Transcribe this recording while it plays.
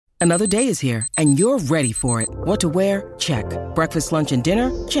Another day is here, and you're ready for it. What to wear? Check. Breakfast, lunch, and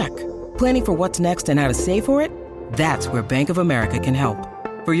dinner? Check. Planning for what's next and how to save for it? That's where Bank of America can help.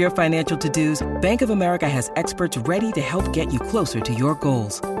 For your financial to-dos, Bank of America has experts ready to help get you closer to your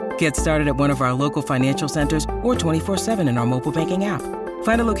goals. Get started at one of our local financial centers or 24/7 in our mobile banking app.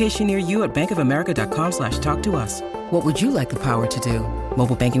 Find a location near you at bankofamerica.com/talktous. What would you like the power to do?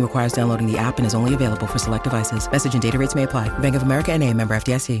 Mobile banking requires downloading the app and is only available for select devices. Message and data rates may apply. Bank of America N.A., member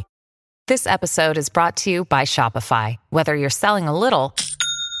FDIC. This episode is brought to you by Shopify. Whether you're selling a little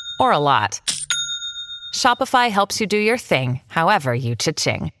or a lot, Shopify helps you do your thing, however you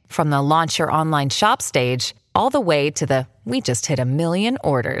cha-ching. From the launch your online shop stage, all the way to the we just hit 1 million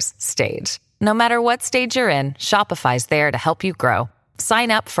orders stage. No matter what stage you're in, Shopify's there to help you grow.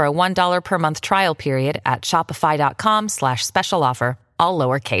 Sign up for a $1 per month trial period at shopify.com/special offer, all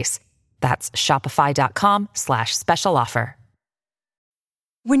lowercase. That's shopify.com/special offer.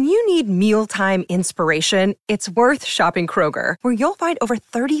 When you need mealtime inspiration, it's worth shopping Kroger, where you'll find over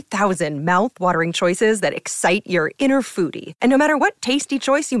 30,000 mouth-watering choices that excite your inner foodie. And no matter what tasty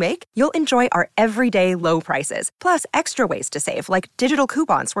choice you make, you'll enjoy our everyday low prices, plus extra ways to save, like digital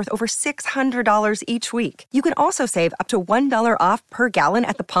coupons worth over $600 each week. You can also save up to $1 off per gallon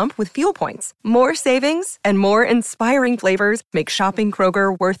at the pump with fuel points. More savings and more inspiring flavors make shopping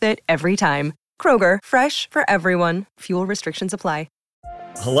Kroger worth it every time. Kroger, fresh for everyone. Fuel restrictions apply.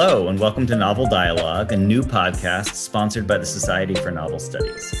 Hello, and welcome to Novel Dialogue, a new podcast sponsored by the Society for Novel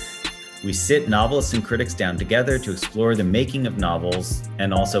Studies. We sit novelists and critics down together to explore the making of novels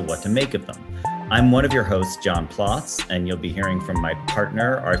and also what to make of them. I'm one of your hosts, John Plotz, and you'll be hearing from my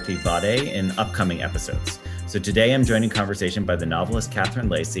partner, Arthi Vade, in upcoming episodes. So today I'm joined in conversation by the novelist Katherine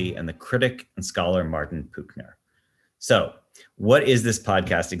Lacey and the critic and scholar Martin Puchner. So, what is this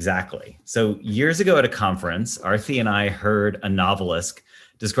podcast exactly? So years ago at a conference, Arthi and I heard a novelist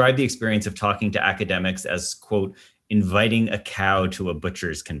describe the experience of talking to academics as, quote, inviting a cow to a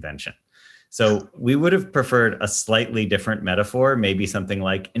butcher's convention. So we would have preferred a slightly different metaphor, maybe something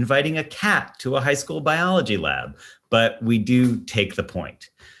like inviting a cat to a high school biology lab, but we do take the point.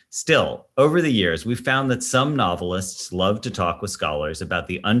 Still, over the years, we've found that some novelists love to talk with scholars about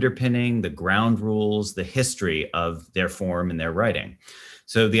the underpinning, the ground rules, the history of their form and their writing.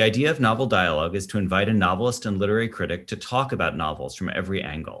 So the idea of Novel Dialogue is to invite a novelist and literary critic to talk about novels from every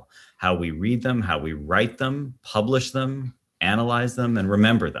angle, how we read them, how we write them, publish them, analyze them, and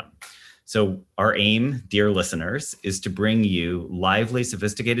remember them. So our aim, dear listeners, is to bring you lively,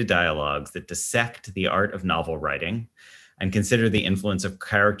 sophisticated dialogues that dissect the art of novel writing and consider the influence of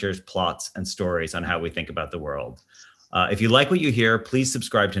characters, plots, and stories on how we think about the world. If you like what you hear, please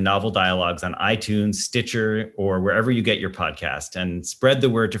subscribe to Novel Dialogues on iTunes, Stitcher, or wherever you get your podcast, and spread the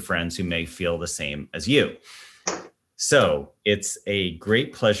word to friends who may feel the same as you. So it's a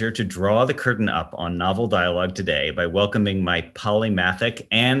great pleasure to draw the curtain up on Novel Dialogue today by welcoming my polymathic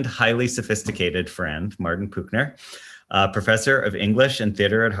and highly sophisticated friend, Martin Puchner, professor of English and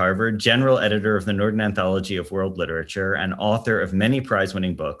theater at Harvard, general editor of the Norton Anthology of World Literature, and author of many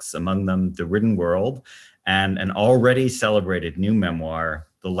prize-winning books, among them The Ridden World, and an already celebrated new memoir,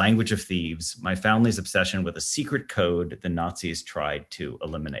 The Language of Thieves, My Family's Obsession with a Secret Code the Nazis Tried to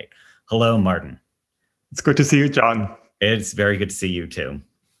Eliminate. Hello, Martin. It's good to see you, John. It's very good to see you, too.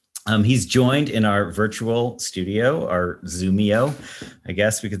 He's joined in our virtual studio, our Zoomio, I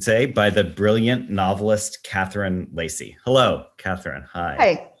guess we could say, by the brilliant novelist Katherine Lacey. Hello, Katherine. Hi.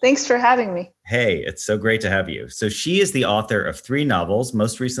 Hi, thanks for having me. Hey, it's so great to have you. So she is the author of 3 novels,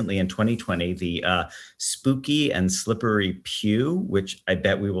 most recently in 2020, the Spooky and Slippery Pew, which I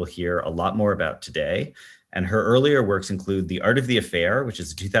bet we will hear a lot more about today. And her earlier works include The Art of the Affair, which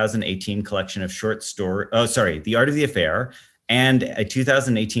is a 2018 collection of short stories. The Art of the Affair, and a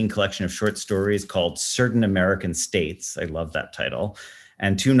 2018 collection of short stories called Certain American States. I love that title.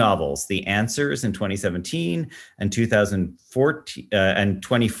 And 2 novels, The Answers in 2017 and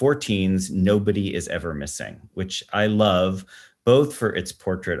 2014's Nobody is Ever Missing, which I love both for its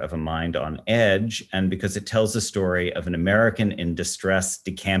portrait of a mind on edge and because it tells the story of an American in distress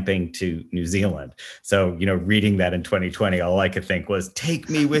decamping to New Zealand. So, reading that in 2020, all I could think was, take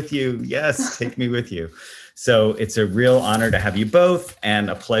me with you. Yes, take me with you. So it's a real honor to have you both and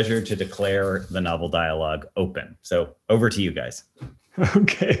a pleasure to declare the Novel Dialogue open. So over to you guys.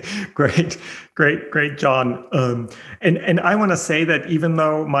 Okay, great, John. And I want to say that even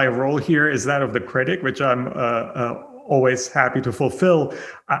though my role here is that of the critic, which I'm always happy to fulfill,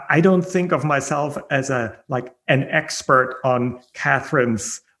 I don't think of myself as an expert on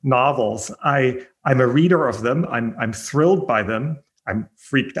Katherine's novels. I'm a reader of them. I'm thrilled by them. I'm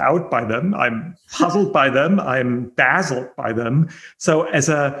freaked out by them. I'm puzzled by them. I'm dazzled by them. So as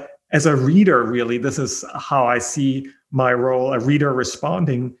a reader, really, this is how I see my role, a reader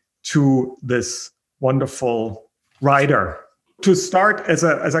responding to this wonderful writer. To start as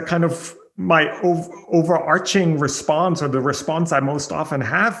a kind of my overarching response, or the response I most often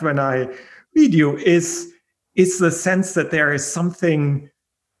have when I read you, is the sense that there is something,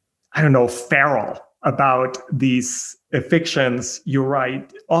 I don't know, feral about these fictions you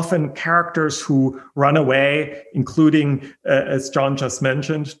write. Often characters who run away, including, as John just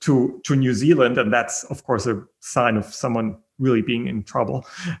mentioned, to New Zealand. And that's, of course, a sign of someone really being in trouble.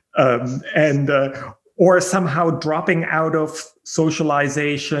 Or somehow dropping out of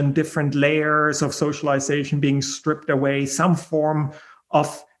socialization, different layers of socialization being stripped away, some form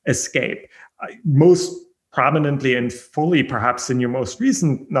of escape. Most prominently and fully, perhaps, in your most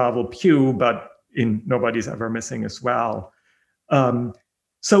recent novel, Pew, but in Nobody's Ever Missing as well.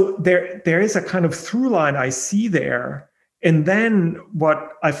 So there is a kind of through line I see there. And then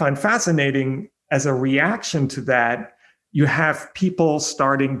what I find fascinating as a reaction to that, you have people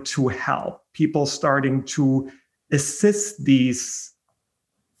starting to help, people starting to assist these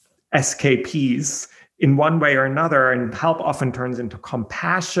escapees in one way or another. And help often turns into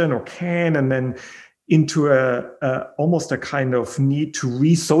compassion, or can, and then into almost a kind of need to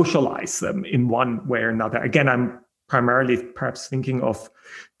re-socialize them in one way or another. Again, I'm primarily perhaps thinking of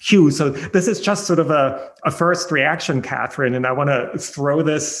Pew. So this is just sort of a first reaction, Catherine, and I want to throw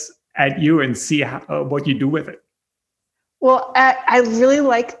this at you and see what you do with it. Well, I really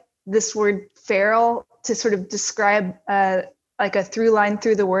like this word feral to sort of describe like a through line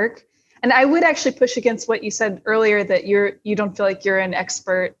through the work. And I would actually push against what you said earlier, that you don't feel like you're an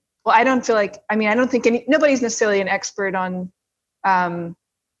expert. Well, I don't think nobody's necessarily an expert on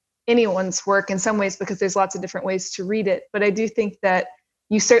anyone's work in some ways, because there's lots of different ways to read it. But I do think that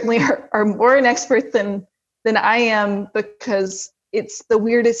you certainly are more an expert than I am, because it's the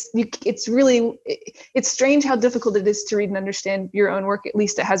weirdest. It's strange how difficult it is to read and understand your own work. At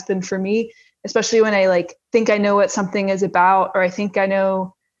least it has been for me, especially when I think I know what something is about, or I think I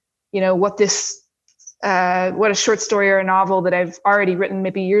know, what a short story or a novel that I've already written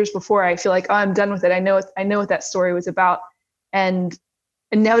maybe years before. I feel like, oh, I'm done with it. I know what that story was about, and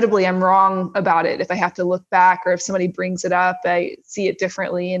inevitably I'm wrong about it. If I have to look back, or if somebody brings it up, I see it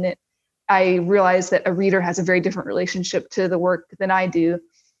differently, and I realize that a reader has a very different relationship to the work than I do.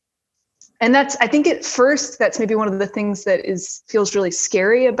 And I think at first, that's maybe one of the things that feels really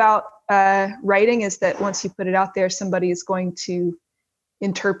scary about writing, is that once you put it out there, somebody is going to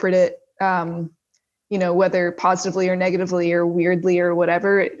interpret it, whether positively or negatively or weirdly or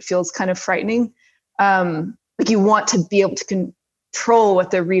whatever. It feels kind of frightening. Like you want to be able to control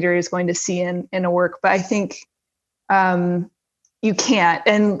what the reader is going to see in a work, but I think you can't.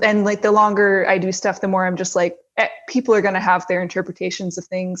 And like the longer I do stuff, the more I'm just like, people are going to have their interpretations of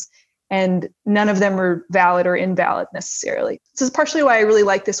things, and none of them are valid or invalid necessarily. This is partially why I really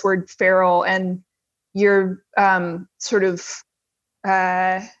like this word feral, and your sort of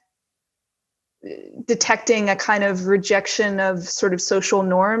detecting a kind of rejection of sort of social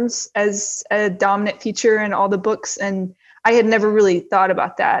norms as a dominant feature in all the books. And I had never really thought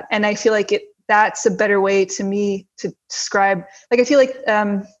about that. And I feel like that's a better way to me to describe, I feel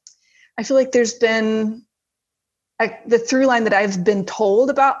like there's been the through line that I've been told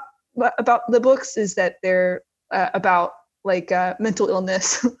about the books is that they're about mental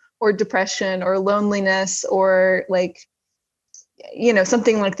illness or depression or loneliness or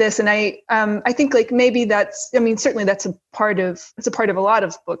something like this. And I think maybe certainly that's a part of a lot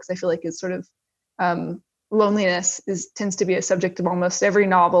of books. I feel like it's sort of loneliness tends to be a subject of almost every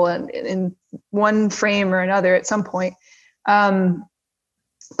novel, and in one frame or another at some point.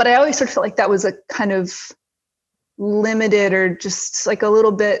 But I always sort of felt like that was a kind of limited, or just a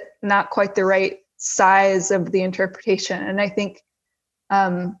little bit not quite the right size of the interpretation. And I think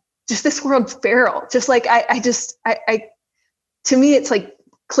just this word feral, just I to me, it's like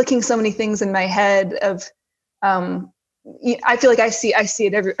clicking so many things in my head of, I feel like I see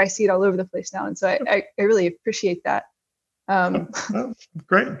it I see it all over the place now. And so I really appreciate that.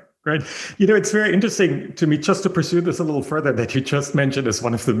 Great. It's very interesting to me, just to pursue this a little further, that you just mentioned as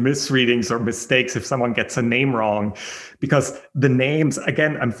one of the misreadings or mistakes if someone gets a name wrong, because the names,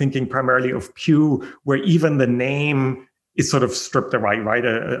 again, I'm thinking primarily of Pew, where even the name is sort of stripped away, right?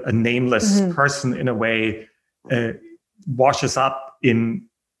 A nameless person in a way washes up in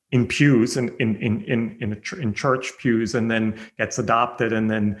pews and in church pews, and then gets adopted, and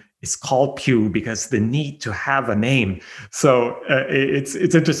then is called Pew because the need to have a name. So it's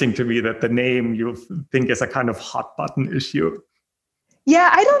interesting to me that the name you think is a kind of hot button issue. Yeah,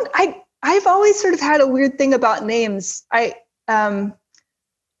 I've always sort of had a weird thing about names. I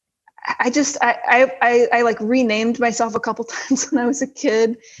like renamed myself a couple times when I was a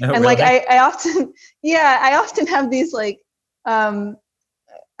kid. Oh, And really? like I often have these like I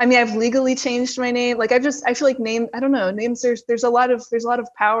mean, I've legally changed my name. Like I feel like I don't know, names, there's a lot of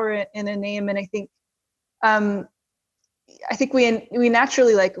power in a name. And I think we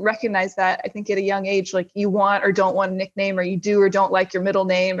naturally like recognize that, I think at a young age, like you want or don't want a nickname, or you do or don't like your middle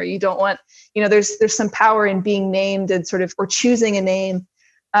name, or you don't want, there's some power in being named and sort of, or choosing a name.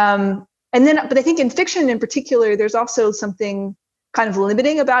 But I think in fiction in particular, there's also something kind of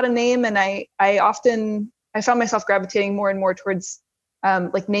limiting about a name. And I found myself gravitating more and more towards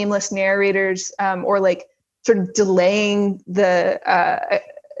like nameless narrators, or like sort of delaying the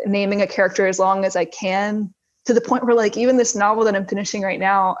naming a character as long as I can, to the point where like even this novel that I'm finishing right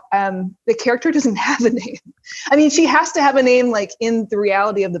now, the character doesn't have a name. I mean, she has to have a name like in the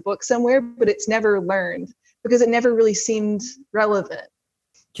reality of the book somewhere, but it's never learned because it never really seemed relevant.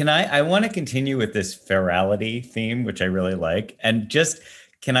 I want to continue with this ferality theme, which I really like. And just,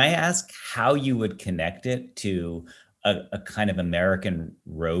 can I ask how you would connect it to a kind of American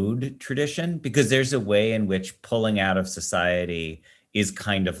road tradition? Because there's a way in which pulling out of society is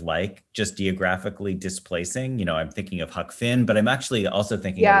kind of like just geographically displacing. I'm thinking of Huck Finn, but I'm actually also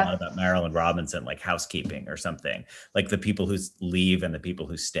thinking a lot about Marilynne Robinson, like housekeeping or something, like the people who leave and the people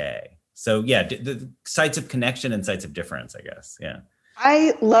who stay. So yeah, the sites of connection and sites of difference, I guess. Yeah.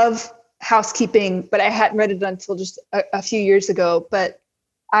 I love housekeeping, but I hadn't read it until just a few years ago. But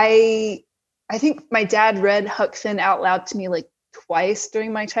I think my dad read Huck Finn out loud to me like twice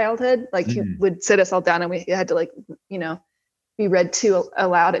during my childhood. Like he would sit us all down and we had to like, be read to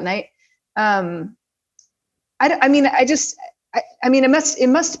aloud at night. It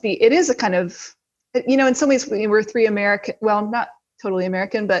is a kind of, in some ways we're three American, well, not totally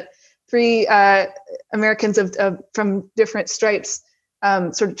American, but three Americans from different stripes,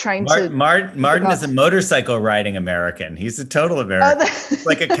 sort of trying to. Martin is a motorcycle riding American. He's a total American.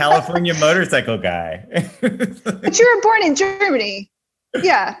 Like a California motorcycle guy. But you were born in Germany.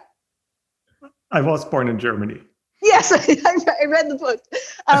 Yeah. I was born in Germany. Yes, I read the book.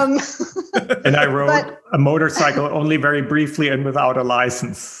 And I rode a motorcycle only very briefly and without a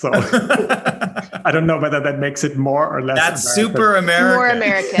license. So I don't know whether that makes it more or less. That's American. Super American. More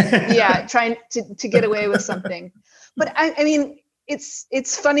American. Yeah, trying to get away with something. But I mean,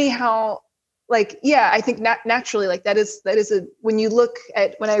 it's funny how, like, yeah, I think naturally, like that is when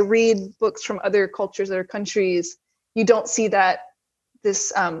I read books from other cultures, other countries, you don't see that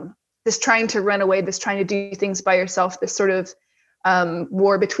this trying to run away, this trying to do things by yourself, this sort of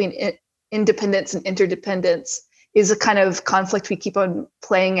war between independence and interdependence is a kind of conflict we keep on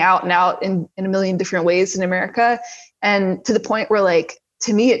playing out in a million different ways in America. And to the point where, like,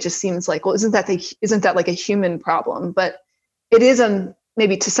 to me, it just seems like, well, isn't that like a human problem? But it is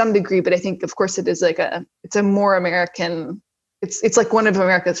maybe to some degree, but I think of course it is like it's a more American, it's like one of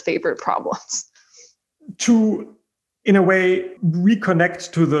America's favorite problems. To, in a way,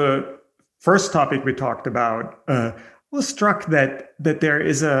 reconnect to the first topic we talked about, I was struck that there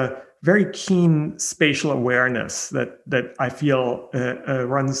is a very keen spatial awareness that I feel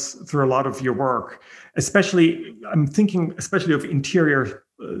runs through a lot of your work. Especially, I'm thinking especially of interior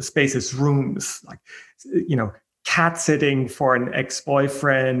spaces, rooms, like, cat sitting for an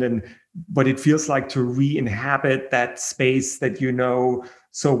ex-boyfriend, and what it feels like to re-inhabit that space that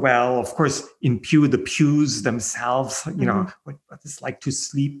so well. Of course, in the pews themselves, what it's like to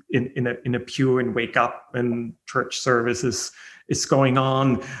sleep in a pew and wake up when church service is going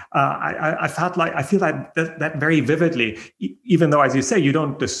on. I feel that very vividly, even though, as you say, you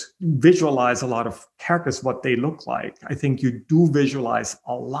don't just visualize a lot of characters, what they look like. I think you do visualize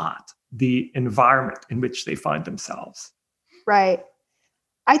a lot the environment in which they find themselves. Right.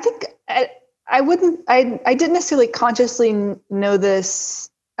 I think I didn't necessarily consciously know this,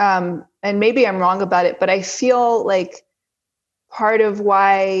 and maybe I'm wrong about it, but I feel like part of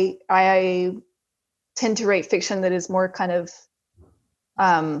why I tend to write fiction that is more kind of,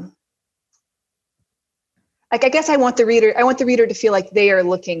 like, I guess I want the reader to feel like they are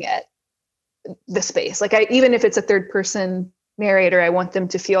looking at the space. Like, even if it's a third person narrator, I want them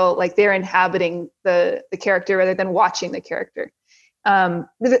to feel like they're inhabiting the character rather than watching the character. I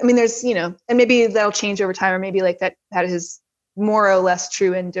mean, there's, and maybe that'll change over time, or maybe like that is more or less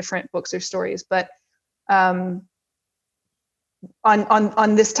true in different books or stories. But on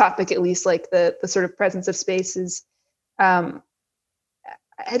this topic, at least, like the sort of presence of space is, I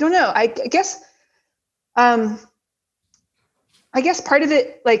don't know. I guess part of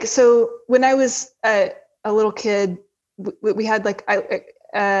it, like, so when I was a little kid, we had like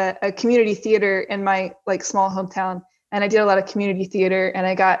a community theater in my like small hometown, and I did a lot of community theater, and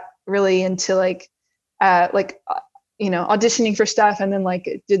I got really into auditioning for stuff, and then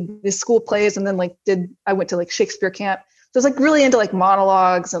like did the school plays, and then I went to like Shakespeare camp. So I was like really into like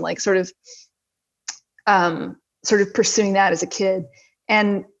monologues and like sort of pursuing that as a kid.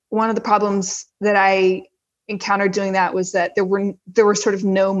 And one of the problems that I encountered doing that was that there were sort of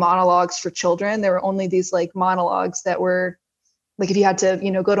no monologues for children. There were only these like monologues that were like, if you had to,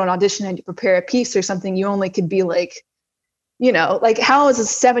 go to an audition and you prepare a piece or something, you only could be like, like how is a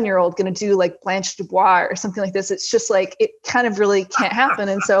 7-year-old going to do like Blanche Dubois or something like this? It's just like, it kind of really can't happen.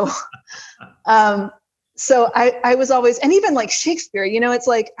 And so, so I was always, and even like Shakespeare, it's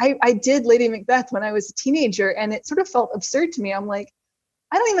like, I did Lady Macbeth when I was a teenager, and it sort of felt absurd to me. I'm like,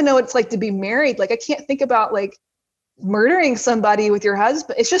 I don't even know what it's like to be married. Like, I can't think about like murdering somebody with your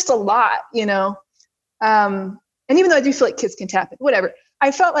husband. It's just a lot, and even though I do feel like kids can tap it, whatever,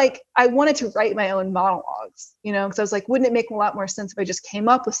 I felt like I wanted to write my own monologues, because I was like, wouldn't it make a lot more sense if I just came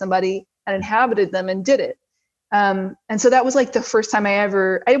up with somebody and inhabited them and did it? And so that was like the first time I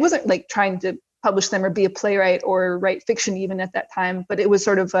wasn't like trying to publish them or be a playwright or write fiction even at that time, but it was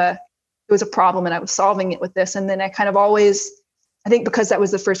sort of it was a problem, and I was solving it with this. And then I kind of always, I think because that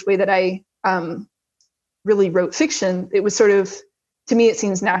was the first way that I really wrote fiction, it was sort of, to me, it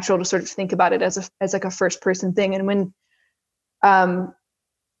seems natural to sort of think about it as like a first person thing. And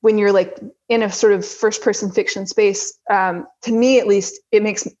when you're like in a sort of first person fiction space, to me, at least, it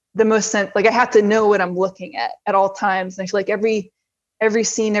makes the most sense. Like I have to know what I'm looking at all times. And I feel like every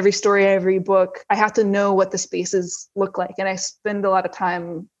scene, every story, every book, I have to know what the spaces look like. And I spend a lot of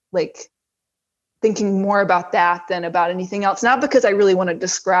time like thinking more about that than about anything else. Not because I really want to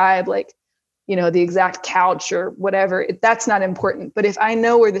describe like, the exact couch or whatever. That's not important. But if I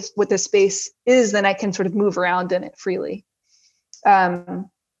know what the space is, then I can sort of move around in it freely.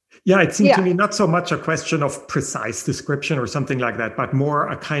 It seemed to me not so much a question of precise description or something like that, but more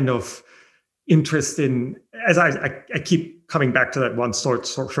a kind of interest in, as I keep coming back to that one short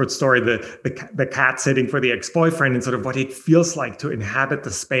story, the cat sitting for the ex-boyfriend, and sort of what it feels like to inhabit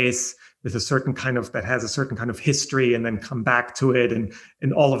the space with that has a certain kind of history, and then come back to it and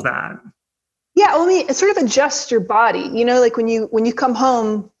all of that. Yeah, it sort of adjusts your body, like when you come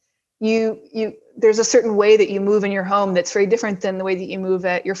home, there's a certain way that you move in your home that's very different than the way that you move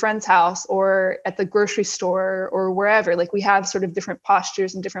at your friend's house or at the grocery store or wherever. Like we have sort of different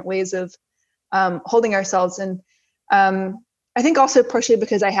postures and different ways of holding ourselves. And I think also partially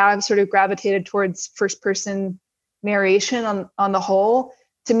because I have sort of gravitated towards first person narration on the whole.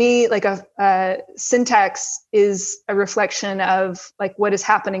 To me, like a syntax is a reflection of like what is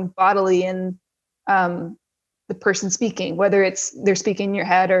happening bodily in the person speaking, whether they're speaking in your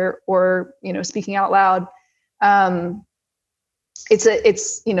head or speaking out loud. It's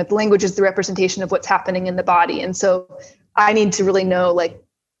the language is the representation of what's happening in the body, and so I need to really know like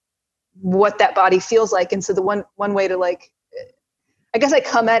what that body feels like. And so the one way to like, I guess I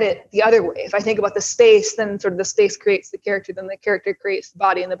come at it the other way. If I think about the space, then sort of the space creates the character, then the character creates the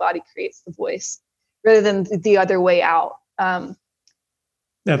body, and the body creates the voice, rather than the other way out.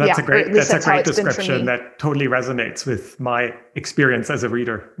 That's a great description that totally resonates with my experience as a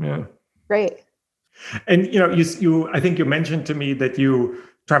reader. Yeah. Great. And I think you mentioned to me that you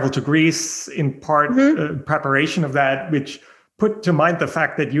traveled to Greece in part preparation of that, which put to mind the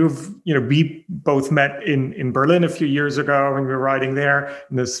fact that we both met in Berlin a few years ago when we were riding there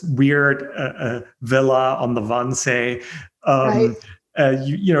in this weird villa on the Wannsee. Right.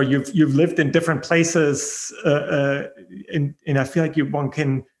 You've lived in different places, and I feel like one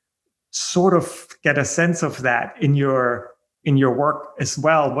can sort of get a sense of that in your work as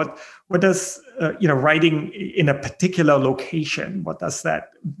well. What does writing in a particular location? What does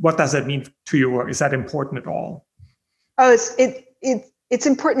that mean to you, or is that important at all? Oh, it's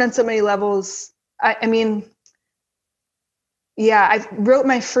important on so many levels. I mean, I wrote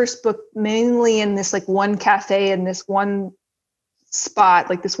my first book mainly in this like one cafe in this one spot,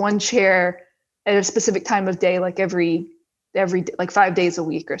 like this one chair at a specific time of day, like every like 5 days a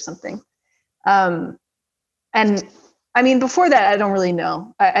week or something. And I mean, before that, I don't really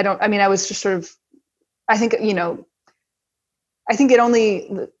know. I was just sort of, I think, I think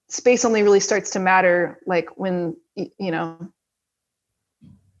space only really starts to matter like when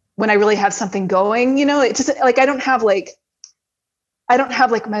I really have something going, it just like, I don't have like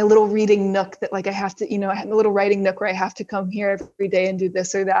my little reading nook that like I have to, I have a little writing nook where I have to come here every day and do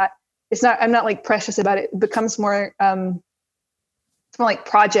this or that. I'm not like precious about it. It becomes more, it's more like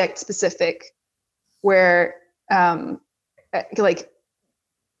project specific, where like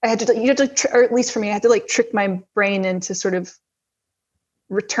had to, or at least for me, I had to like trick my brain into sort of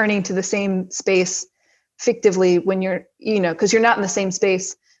returning to the same space fictively when you're, because you're not in the same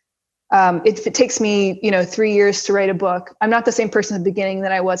space. If it takes me, 3 years to write a book, I'm not the same person at the beginning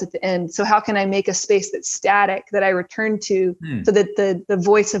that I was at the end. So how can I make a space that's static that I return to so that the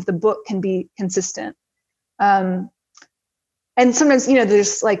voice of the book can be consistent? And sometimes,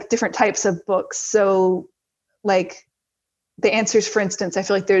 there's like different types of books. So like The Answers, for instance, I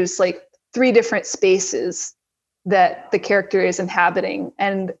feel like there's like 3 different spaces that the character is inhabiting.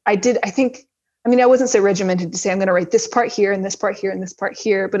 And I wasn't so regimented to say, I'm going to write this part here and this part here and this part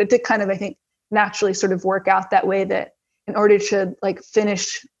here, but it did kind of, I think, naturally sort of work out that way, that in order to like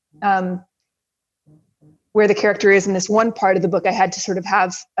finish where the character is in this one part of the book, I had to sort of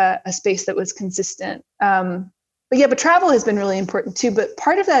have a space that was consistent. But travel has been really important too. But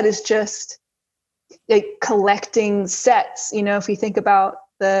part of that is just like collecting sets. If you think about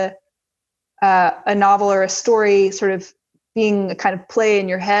a novel or a story sort of being a kind of play in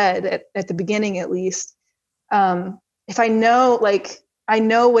your head at the beginning, at least, if I know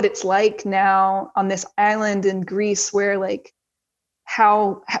what it's like now on this island in Greece, where like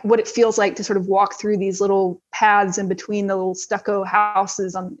what it feels like to sort of walk through these little paths in between the little stucco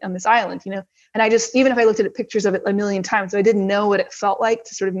houses on this island, and I just, even if I looked at pictures of it a million times, so I didn't know what it felt like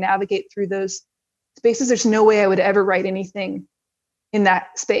to sort of navigate through those spaces, there's no way I would ever write anything in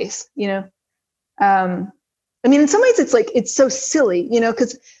that space, in some ways it's so silly,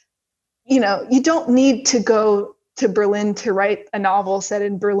 because, you don't need to go to Berlin to write a novel set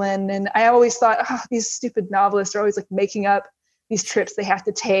in Berlin. And I always thought, these stupid novelists are always like making up these trips they have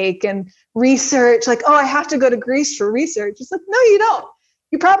to take and research, like, I have to go to Greece for research. It's like, no, you don't.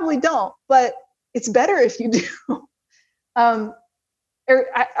 You probably don't, but it's better if you do. I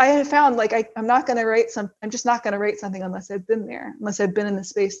have found like, I'm just not going to write something unless I've been there, unless I've been in the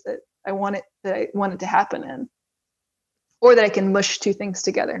space that I want it to happen in, or that I can mush 2 things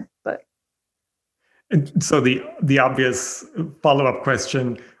together. But so the obvious follow-up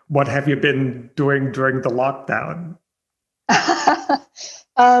question: what have you been doing during the lockdown?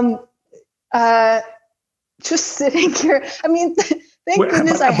 Just sitting here. I mean, thank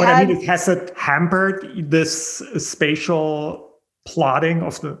goodness has it hampered this spatial plotting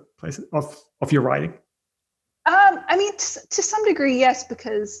of the places of your writing? To some degree, yes,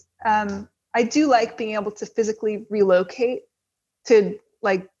 because I do like being able to physically relocate to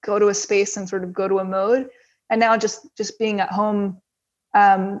like go to a space and sort of go to a mode. And now just being at home,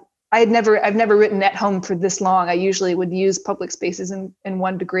 I've never written at home for this long. I usually would use public spaces in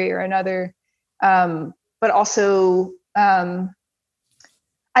one degree or another. But also, I'd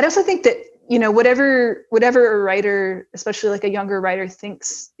also think that, whatever a writer, especially like a younger writer,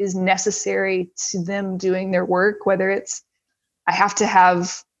 thinks is necessary to them doing their work, whether it's, I have to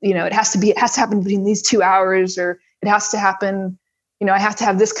have, it has to happen between these 2 hours, or it has to happen, I have to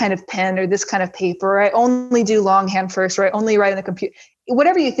have this kind of pen or this kind of paper, or I only do longhand first, or I only write on the computer.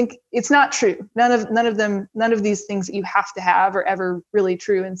 Whatever you think, it's not true. None of these things that you have to have are ever really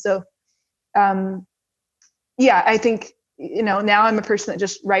true. And so, I think, now I'm a person that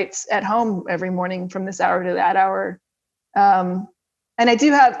just writes at home every morning from this hour to that hour. And I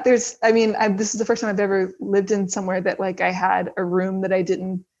do have, this is the first time I've ever lived in somewhere that like I had a room that I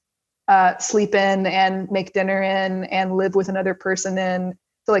didn't sleep in and make dinner in and live with another person in.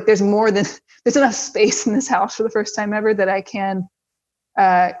 So like there's enough space in this house for the first time ever that I can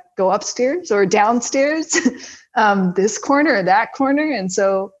go upstairs or downstairs, this corner or that corner. And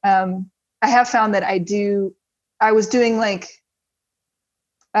so I have found that I was doing like,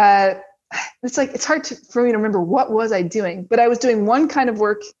 it's hard for me to remember what was I doing, but I was doing one kind of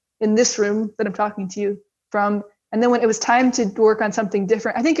work in this room that I'm talking to you from. And then when it was time to work on something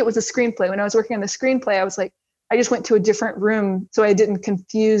different, I think it was a screenplay. When I was working on the screenplay, I was like, I just went to a different room so I didn't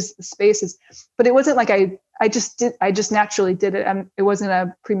confuse the spaces. But it wasn't like I just naturally did it. It wasn't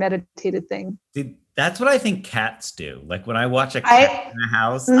a premeditated thing. That's what I think cats do. Like when I watch a cat in a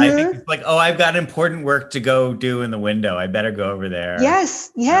house, I think it's like, I've got important work to go do in the window. I better go over there. Yes.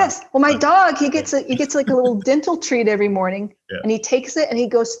 Well, my dog, he gets like a little dental treat every morning, and he takes it and he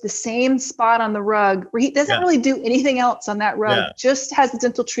goes to the same spot on the rug where he doesn't really do anything else on that rug, just has the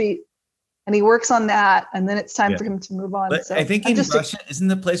dental treat. And he works on that, and then it's time for him to move on. But so I think in Russia, isn't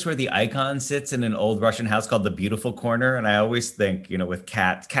the place where the icon sits in an old Russian house called the Beautiful Corner? And I always think, with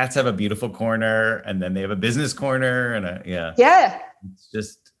cats have a beautiful corner, and then they have a business corner, and it's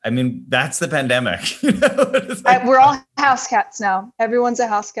just, that's the pandemic. Like, we're all house cats now. Everyone's a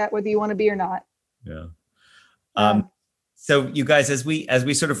house cat, whether you want to be or not. Yeah. So you guys, as we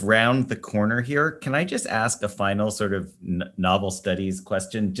sort of round the corner here, can I just ask a final sort of novel studies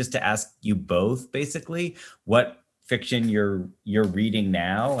question, just to ask you both basically what fiction you're reading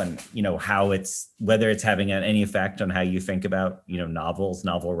now, and how whether it's having any effect on how you think about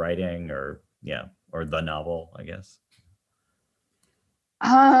novel writing, or the novel, I guess.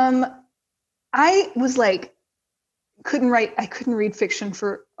 I was like, I couldn't read fiction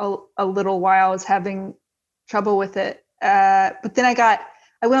for a little while. I was having trouble with it. But then I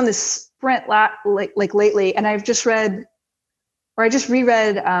went on this sprint like lately, and I just reread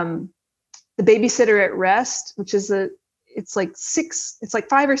The Babysitter at Rest, which is it's like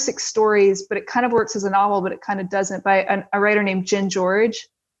 5 or 6 stories, but it kind of works as a novel, but it kind of doesn't, by a writer named Jen George.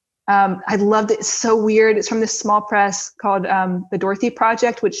 I loved it. It's so weird. It's from this small press called the Dorothy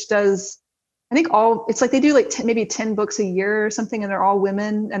Project, which does, I think it's like they do like maybe 10 books a year or something, and they're all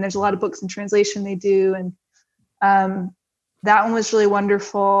women, and there's a lot of books in translation they do. And that one was really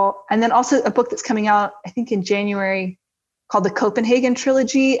wonderful. And then also a book that's coming out, I think in January, called the Copenhagen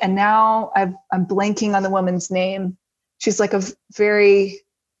Trilogy. And now I'm blanking on the woman's name. She's like a very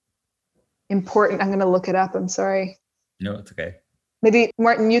important, I'm going to look it up. I'm sorry. No, it's okay. Maybe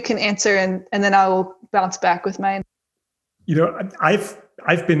Martin, you can answer, and then I will bounce back with mine.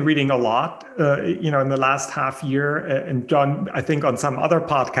 I've been reading a lot, in the last half year. And John, I think on some other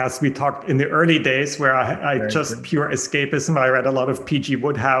podcasts, we talked in the early days where I just pure escapism. I read a lot of P.G.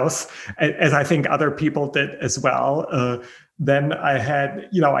 Wodehouse, as I think other people did as well. Then I had,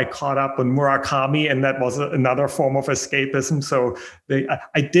 I caught up on Murakami, and that was another form of escapism. So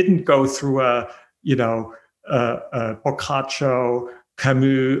I didn't go through a Boccaccio,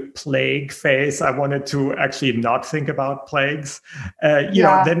 Camus plague phase. I wanted to actually not think about plagues.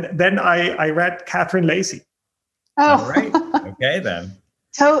 Then I read Catherine Lacey. Oh, all right. Okay, then.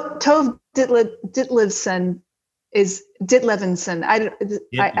 Tove Ditlevsen is Ditlevinson.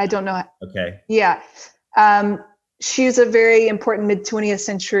 I don't know. Okay. Yeah. She's a very important mid-20th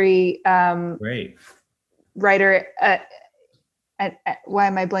century great writer. Why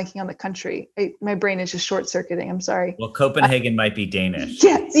am I blanking on the country? My brain is just short-circuiting. I'm sorry. Well, Copenhagen might be Danish.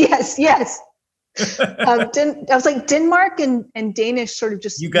 Yes. I was like, Denmark and Danish sort of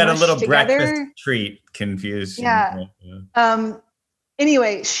just you got a little together. Breakfast treat confused. Yeah.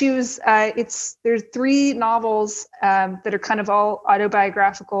 Anyway, she was. There's 3 novels that are kind of all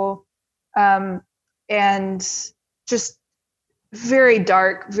autobiographical, and just very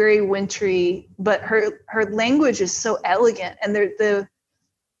dark, very wintry, but her language is so elegant, and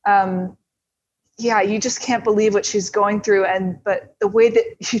you just can't believe what she's going through. But the way that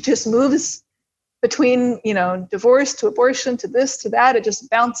she just moves between, divorce to abortion to this to that, it just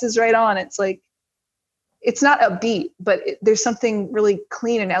bounces right on. It's like, it's not upbeat, but there's something really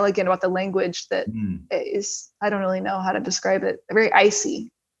clean and elegant about the language that is, I don't really know how to describe it, very icy.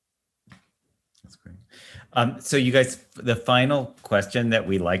 That's great. So you guys, the final question that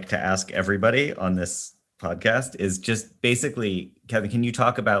we like to ask everybody on this podcast is just basically, Kevin, can you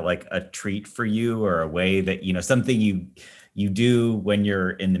talk about like a treat for you, or a way that, something you do when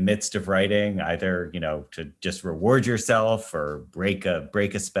you're in the midst of writing, either, to just reward yourself or break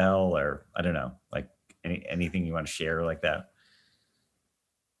a spell, or I don't know, like anything you want to share like that?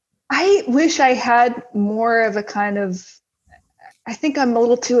 I wish I had more of a kind of, I think I'm a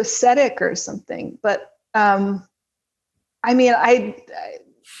little too ascetic or something, but I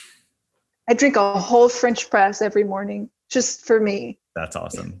drink a whole French press every morning just for me. That's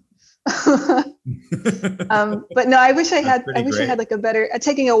awesome. But no, I wish I had like a better,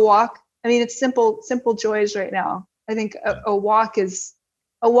 taking a walk. I mean, it's simple joys right now. I think a walk with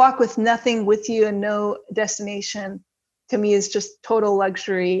nothing with you and no destination, to me, is just total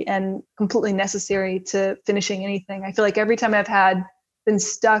luxury and completely necessary to finishing anything. I feel like every time I've been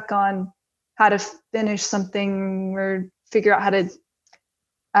stuck on how to finish something or figure out how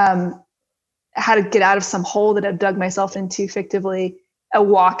to get out of some hole that I've dug myself into fictively, a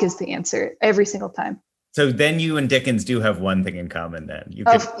walk is the answer every single time. So then you and Dickens do have one thing in common then.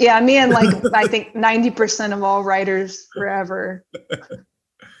 Me and like, I think 90% of all writers forever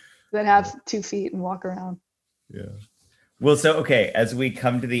that have 2 feet and walk around. Yeah. Well, so, okay, as we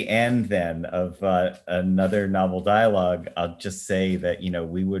come to the end then of another novel dialogue, I'll just say that,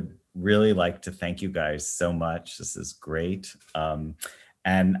 we would really like to thank you guys so much. This is great.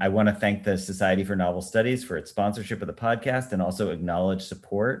 And I want to thank the Society for Novel Studies for its sponsorship of the podcast, and also acknowledge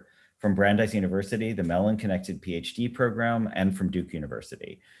support from Brandeis University, the Mellon Connected PhD program, and from Duke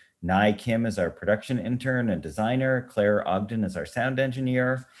University. Nai Kim is our production intern and designer. Claire Ogden is our sound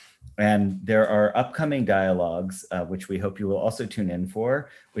engineer. And there are upcoming dialogues, which we hope you will also tune in for,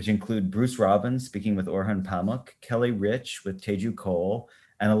 which include Bruce Robbins speaking with Orhan Pamuk, Kelly Rich with Teju Cole,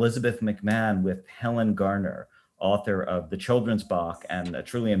 and Elizabeth McMahon with Helen Garner, author of The Children's Bach and a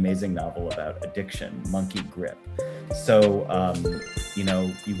truly amazing novel about addiction, Monkey Grip. So,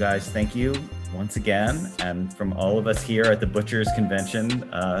 you guys, thank you once again. And from all of us here at the Butchers Convention,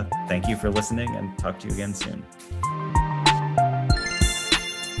 thank you for listening, and talk to you again soon.